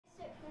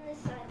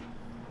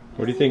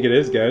What do you think it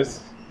is, guys?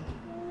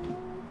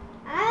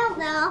 I don't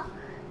know.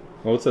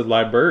 Well, it said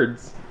live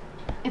birds.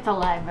 It's a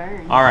live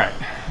bird. All right,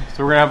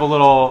 so we're gonna have a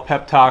little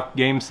pep talk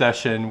game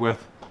session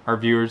with our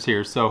viewers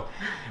here. So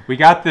we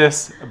got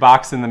this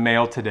box in the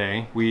mail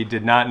today. We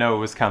did not know it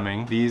was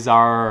coming. These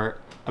are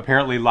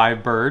apparently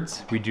live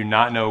birds. We do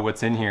not know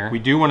what's in here. We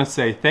do want to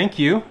say thank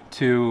you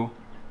to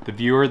the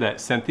viewer that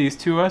sent these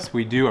to us.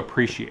 We do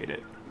appreciate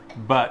it,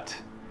 but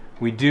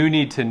we do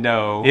need to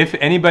know if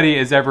anybody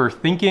is ever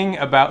thinking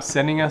about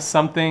sending us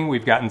something.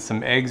 We've gotten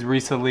some eggs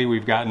recently,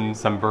 we've gotten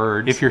some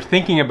birds. If you're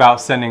thinking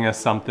about sending us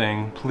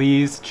something,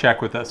 please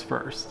check with us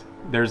first.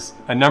 There's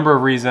a number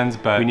of reasons,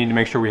 but we need to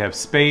make sure we have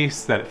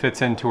space, that it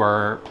fits into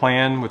our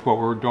plan with what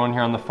we're doing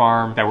here on the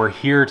farm, that we're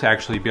here to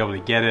actually be able to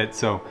get it.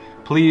 So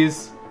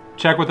please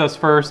check with us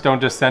first.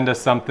 Don't just send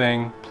us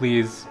something.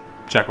 Please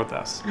check with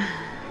us.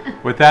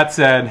 With that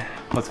said,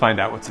 let's find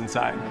out what's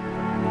inside.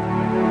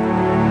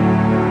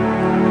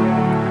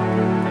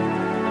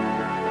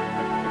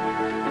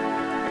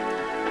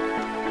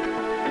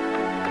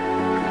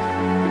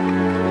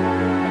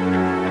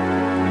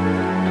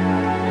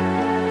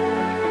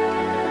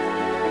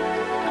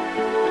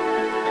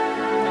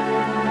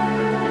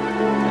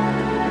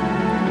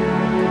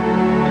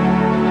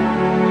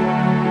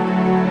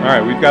 All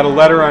right, we've got a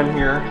letter on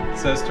here. It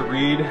says to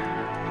read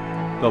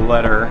the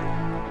letter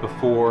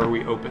before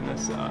we open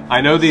this up. I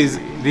know these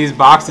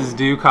boxes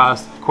do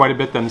cost quite a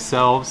bit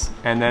themselves,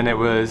 and then it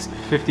was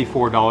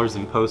 $54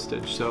 in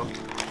postage. So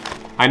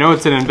I know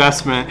it's an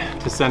investment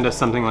to send us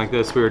something like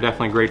this. We were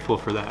definitely grateful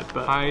for that.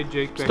 But hi,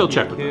 Jake. Still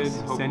check with us.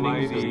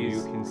 Sending these,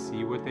 you can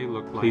see what they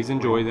look like. Please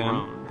enjoy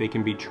them. They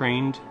can be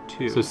trained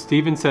too. So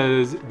Steven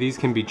says these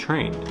can be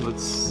trained.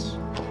 Let's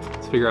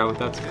figure out what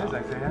that's about.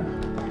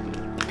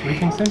 What do you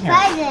think's in here?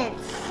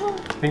 Pheasants.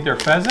 Think they're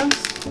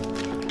pheasants?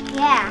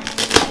 Yeah.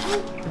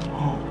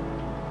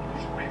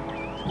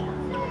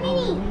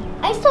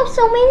 I saw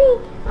so many.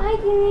 I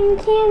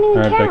can't even All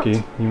right, count. Becky,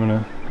 you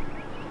wanna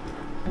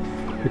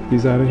pick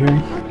these out of here?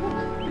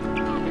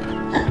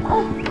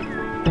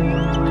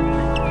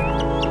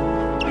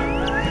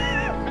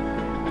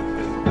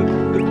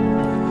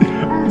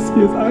 You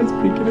see his eyes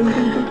peeking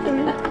into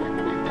the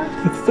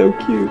It's so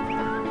cute.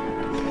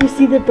 You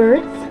see the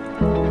birds?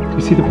 Do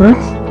you see the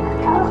birds?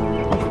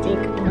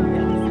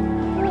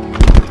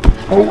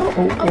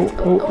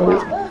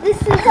 Oh.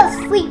 This is a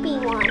sleepy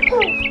one.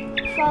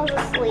 Falls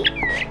asleep.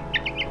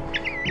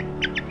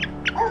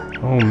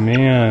 Oh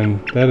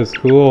man, that is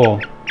cool.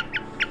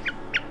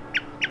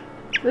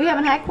 We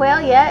haven't had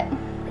quail yet.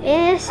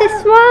 It's so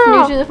small.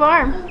 New to the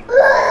farm.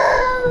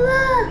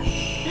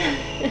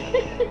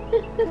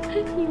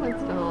 He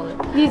wants to hold it.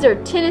 These are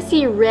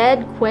Tennessee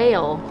red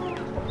quail.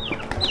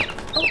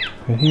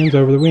 Put hands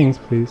over the wings,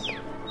 please.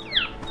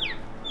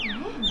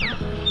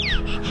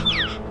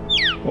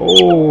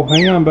 Oh,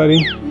 hang on, buddy.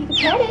 You can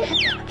pet it.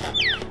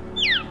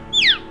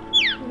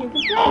 You can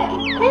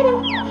pet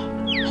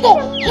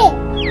it.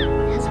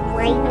 There's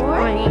white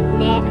on its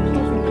neck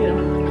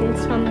and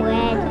some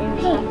red and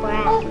some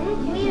black.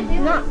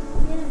 Not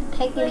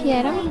taking Is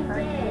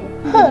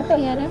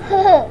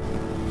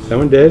that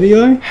one dead,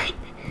 Eli?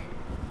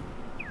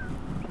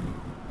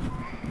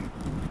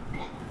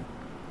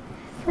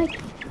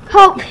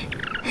 Hopp.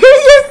 He's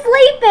just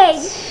sleeping.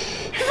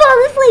 He fell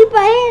asleep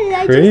by hand and I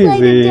just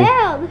laid him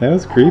down. That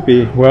was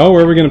creepy. Well,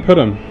 where are we gonna put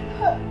him?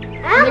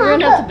 You're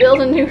gonna have to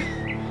build a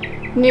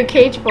new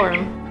cage for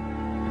him.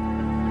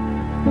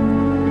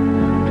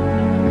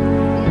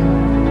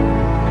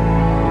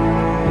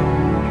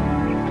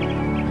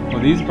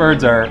 Well, these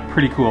birds are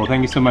pretty cool.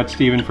 Thank you so much,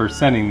 Steven, for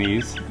sending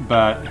these,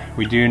 but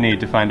we do need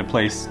to find a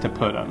place to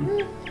put them.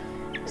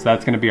 So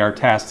that's gonna be our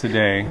task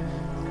today,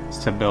 is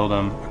to build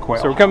them a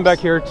quail. So we're coming back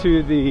here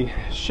to the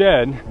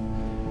shed.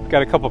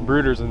 Got a couple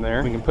brooders in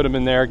there. We can put them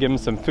in there, give them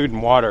some food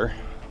and water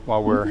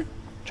while we're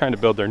trying to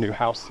build their new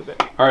house today.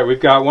 All right, we've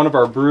got one of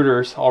our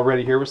brooders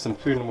already here with some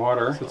food and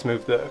water. So let's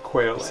move the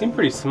quail. They seem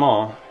pretty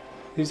small.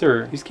 These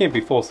can't be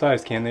full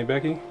size, can they,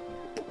 Becky?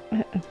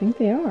 I think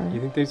they are.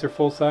 You think these are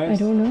full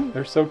size? I don't know.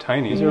 They're so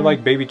tiny. These are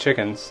like baby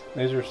chickens.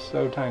 These are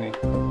so tiny.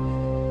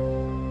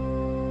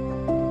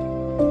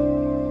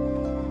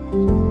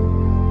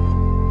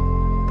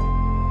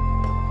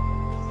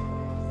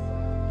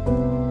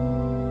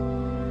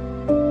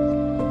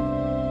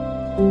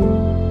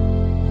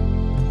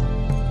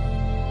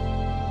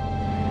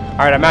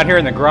 All right, I'm out here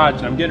in the garage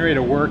and I'm getting ready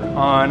to work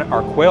on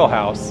our quail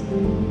house.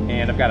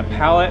 And I've got a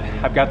pallet,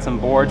 I've got some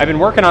boards. I've been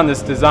working on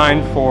this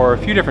design for a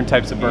few different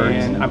types of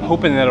birds, and I'm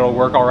hoping that it'll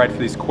work all right for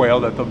these quail,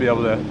 that they'll be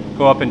able to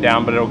go up and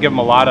down, but it'll give them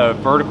a lot of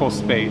vertical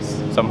space.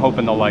 So I'm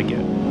hoping they'll like it.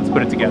 Let's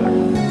put it together.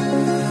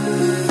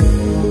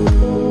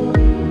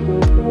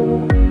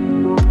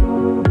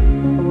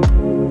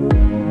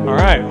 All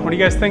right, what do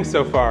you guys think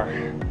so far?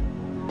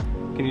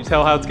 Can you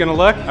tell how it's gonna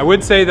look? I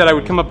would say that I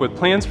would come up with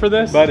plans for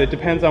this, but it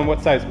depends on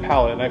what size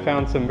pallet. And I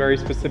found some very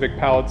specific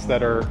pallets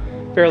that are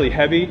fairly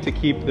heavy to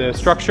keep the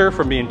structure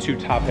from being too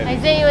top heavy.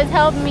 Isaiah was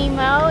helping me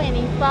mow and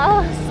he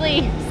fell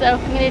asleep, so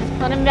I'm gonna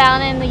put him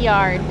down in the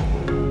yard.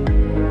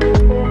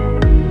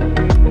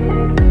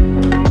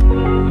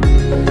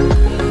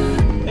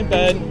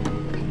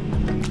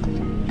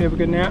 You have a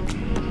good nap?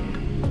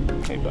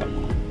 Hey,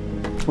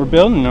 bud. We're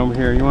building over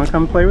here. You want to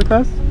come play with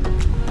us?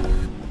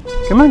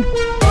 Come on.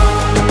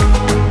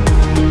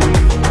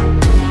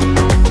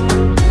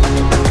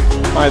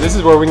 All right, this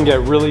is where we can get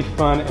really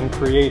fun and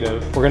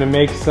creative. We're gonna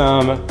make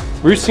some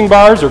roosting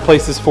bars or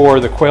places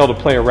for the quail to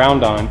play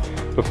around on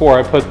before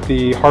I put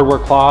the hardware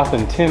cloth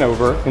and tin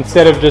over.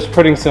 Instead of just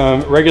putting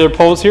some regular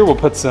poles here, we'll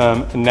put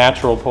some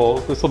natural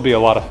poles. This will be a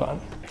lot of fun.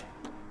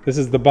 This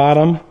is the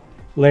bottom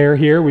layer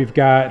here. We've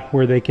got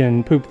where they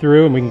can poop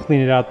through and we can clean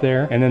it out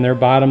there, and then their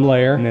bottom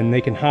layer, and then they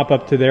can hop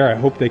up to there. I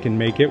hope they can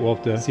make it. We'll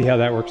have to see how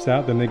that works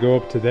out. Then they go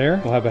up to there.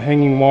 We'll have a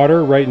hanging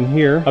water right in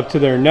here, up to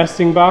their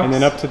nesting box, and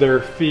then up to their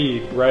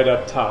feed right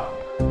up top.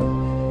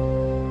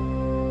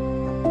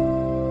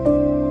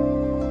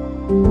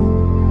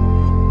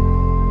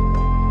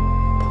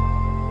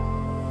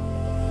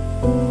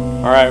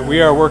 All right, we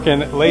are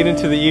working late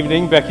into the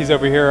evening. Becky's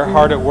over here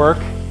hard at work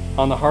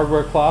on the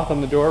hardware cloth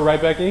on the door,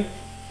 right, Becky?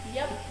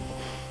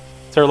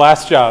 It's her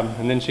last job,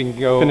 and then she can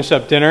go finish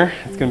up dinner.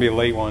 It's gonna be a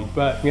late one.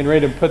 But I'm getting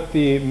ready to put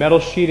the metal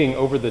sheeting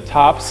over the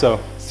top, so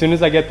as soon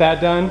as I get that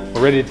done,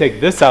 we're ready to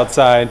take this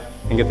outside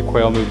and get the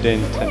quail moved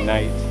in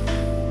tonight.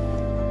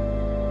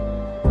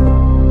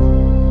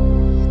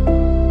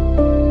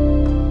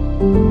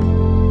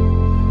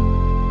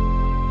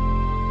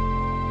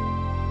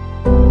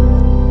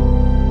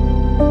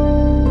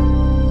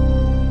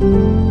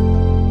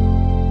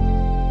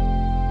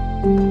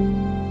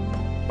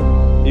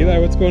 Eli,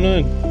 what's going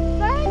on?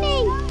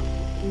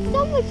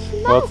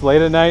 Well, it's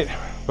late at night,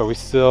 but we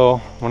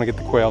still want to get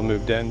the quail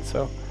moved in.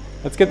 So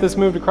let's get this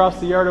moved across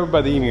the yard over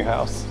by the emu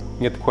house and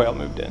get the quail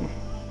moved in.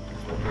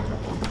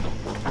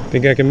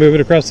 Think I can move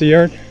it across the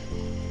yard?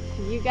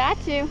 You got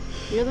to.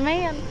 You're the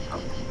man.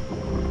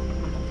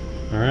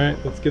 All right,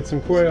 let's get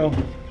some quail.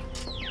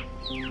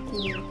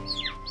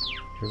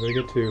 Everybody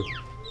get two.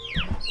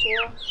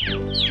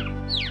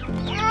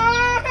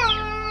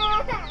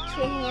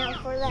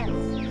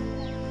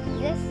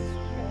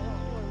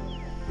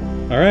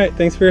 All right,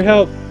 thanks for your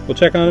help. We'll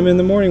check on them in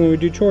the morning when we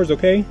do chores,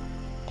 okay?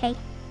 Okay.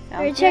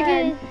 We're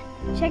checking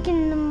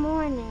in the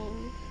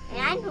morning. And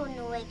I'm going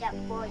to wake up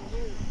for you.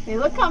 You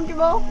look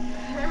comfortable.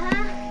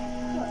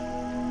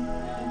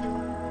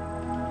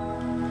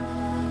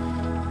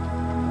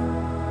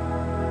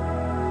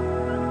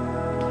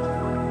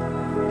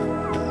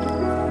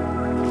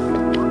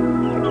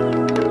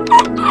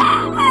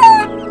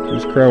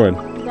 Who's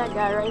crowing? That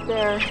guy right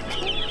there.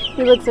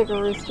 He looks like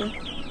a rooster.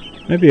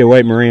 Might be a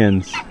white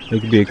Marans. They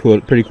could be a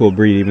pretty cool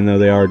breed, even though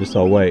they are just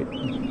all white.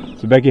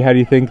 So Becky, how do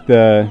you think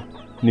the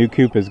new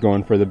coop is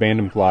going for the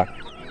Bandom flock?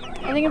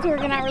 I think it's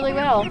working out really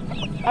well.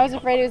 I was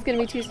afraid it was going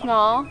to be too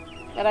small,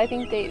 but I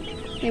think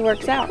it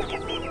works out.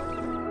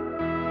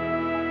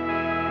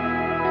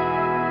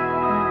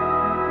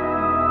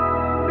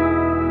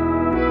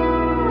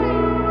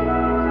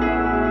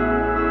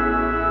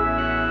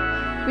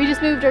 We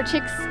just moved our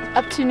chicks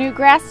up to new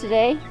grass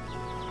today.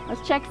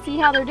 Let's check and see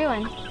how they're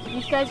doing.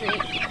 These guys are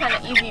kind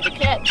of easy to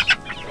catch.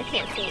 I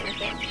can't see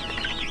anything.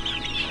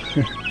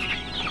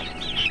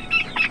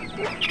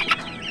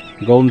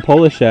 Golden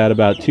Polish shad,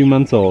 about 2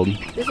 months old.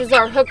 This is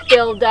our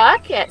hook-billed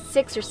duck at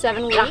 6 or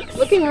 7 weeks.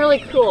 Looking really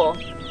cool.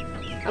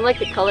 I like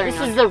the coloring.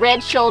 This is the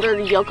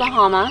red-shouldered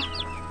Yokohama.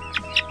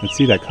 Let's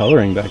see that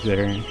coloring back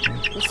there.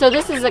 So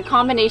this is a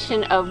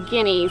combination of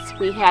guineas.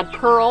 We had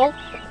pearl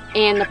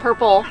and the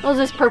purple. What was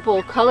this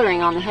purple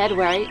coloring on the head,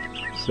 right?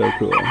 So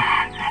cool.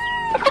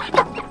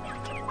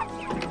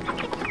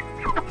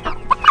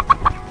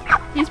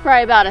 He's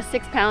probably about a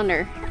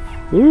 6-pounder.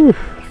 Woo!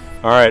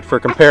 All right, for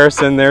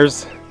comparison,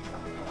 there's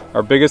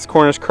our biggest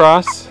Cornish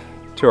cross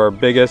to our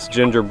biggest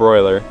ginger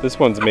broiler. This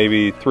one's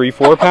maybe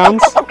 3-4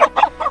 pounds,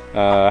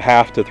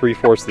 half to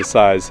 3/4 the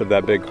size of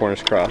that big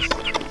Cornish cross.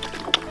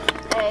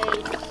 Hey,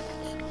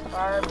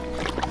 Barb.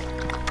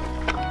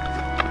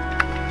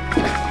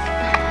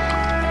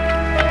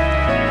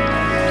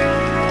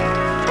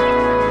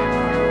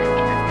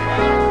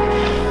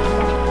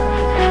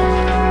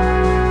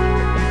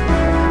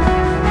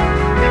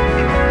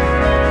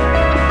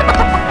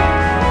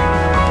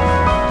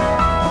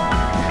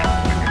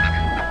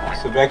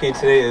 Becky,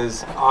 today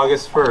is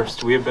August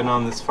 1st. We have been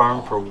on this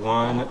farm for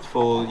 1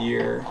 full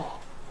year.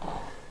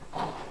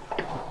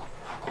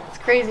 It's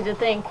crazy to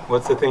think.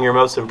 What's the thing you're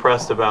most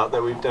impressed about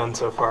that we've done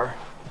so far?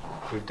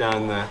 We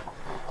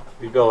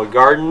built a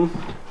garden.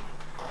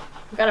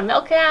 We've got a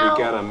milk cow.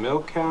 We've got a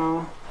milk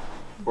cow.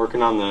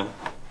 Working on the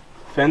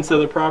fence of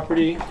the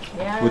property.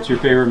 Yeah. What's your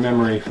favorite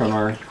memory from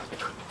our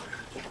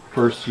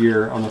first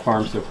year on the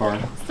farm so far?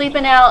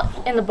 Sleeping out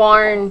in the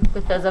barn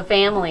with as a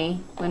family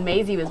when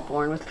Maisie was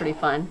born was pretty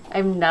fun.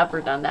 I've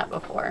never done that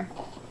before.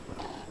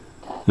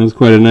 That was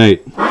quite a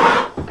night.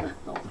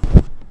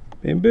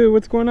 Bamboo,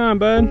 what's going on,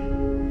 bud?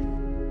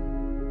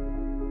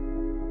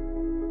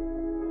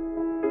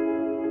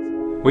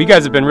 Well, you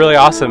guys have been really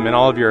awesome in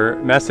all of your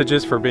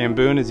messages for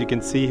Bamboo. As you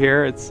can see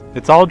here, it's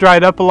all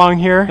dried up along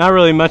here. Not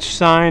really much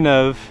sign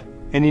of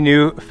any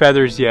new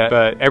feathers yet,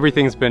 but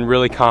everything's been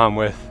really calm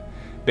with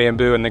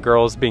Bamboo and the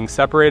girls being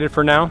separated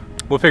for now.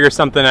 we'll figure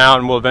something out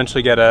and we'll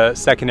eventually get a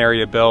second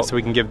area built so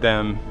we can give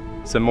them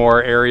some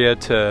more area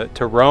to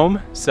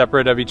roam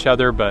separate of each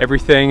other, but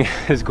everything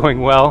is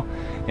going well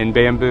and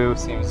Bamboo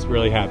seems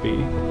really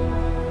happy.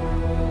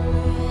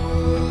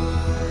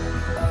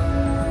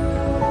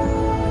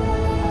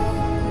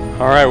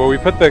 All right, well, we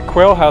put the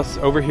quail house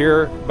over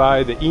here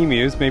by the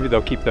emus. Maybe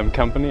they'll keep them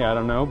company, I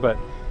don't know. But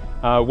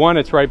one,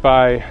 it's right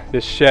by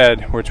this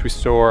shed, which we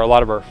store a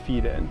lot of our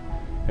feed in.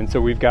 And so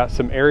we've got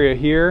some area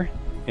here.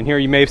 And here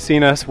you may have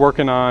seen us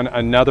working on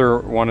another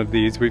one of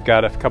these. We've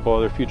got a couple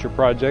other future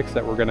projects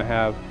that we're gonna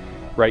have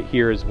right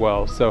here as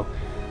well. So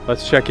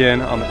let's check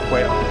in on the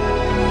quail.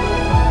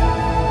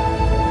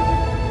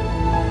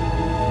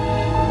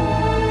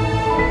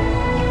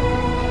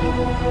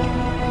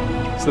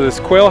 So this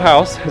quail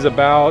house is it's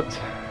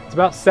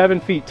about 7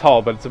 feet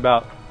tall, but it's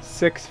about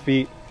 6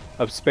 feet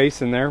of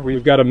space in there.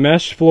 We've got a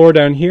mesh floor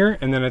down here,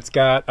 and then it's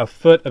got a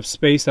foot of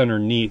space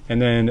underneath, and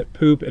then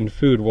poop and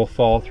food will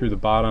fall through the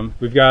bottom.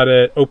 We've got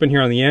it open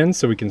here on the end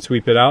so we can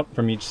sweep it out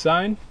from each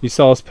side. You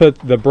saw us put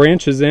the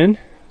branches in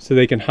so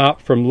they can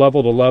hop from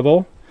level to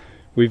level.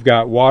 We've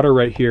got water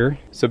right here.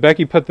 So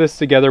Becky put this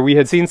together. We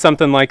had seen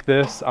something like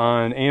this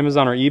on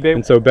Amazon or eBay.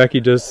 And so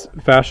Becky just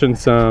fashioned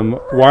some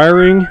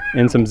wiring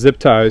and some zip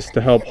ties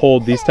to help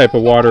hold these type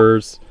of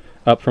waters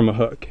up from a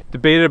hook.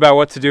 Debated about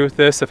what to do with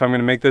this, if I'm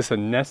gonna make this a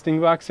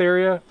nesting box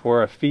area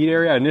or a feed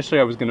area. Initially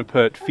I was gonna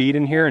put feed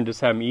in here and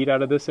just have them eat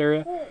out of this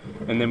area,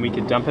 and then we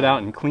could dump it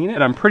out and clean it.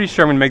 And I'm pretty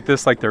sure I'm gonna make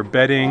this like their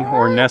bedding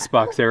or nest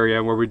box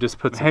area where we just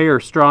put hay or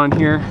straw in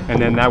here, and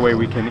then that way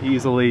we can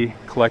easily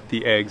collect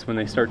the eggs when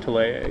they start to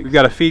lay eggs. We've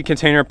got a feed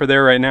container up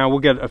there right now. We'll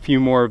get a few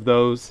more of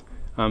those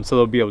so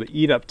they'll be able to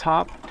eat up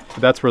top,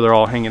 but that's where they're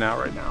all hanging out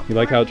right now. You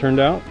like how it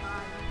turned out?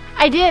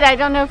 I did. I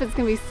don't know if it's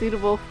going to be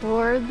suitable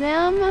for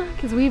them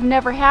because we've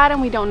never had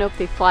them. We don't know if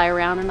they fly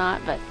around or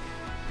not, but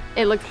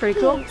it looks pretty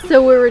cool.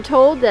 So we were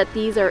told that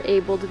these are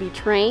able to be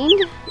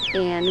trained,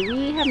 and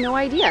we have no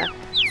idea.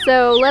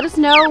 So let us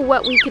know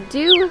what we could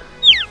do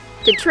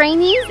to train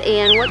these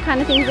and what kind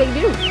of things they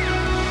do.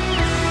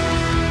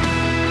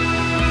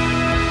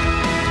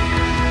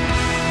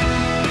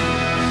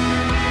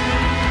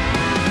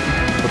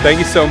 Well, thank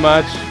you so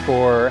much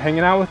for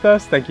hanging out with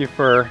us. Thank you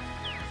for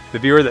the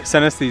viewer that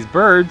sent us these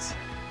birds.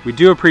 We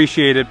do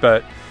appreciate it,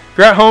 but if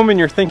you're at home and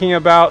you're thinking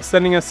about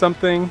sending us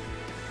something,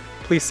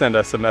 please send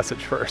us a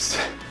message first.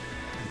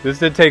 This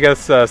did take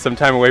us some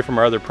time away from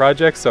our other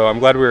projects, so I'm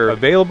glad we were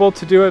available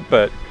to do it,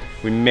 but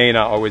we may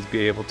not always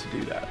be able to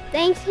do that.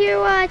 Thanks for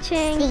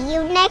watching. See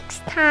you next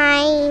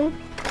time.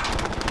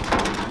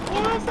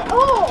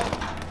 Oh!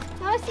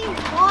 Now I see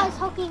claws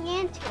hooking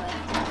into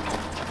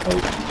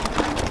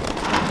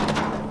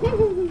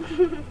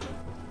it.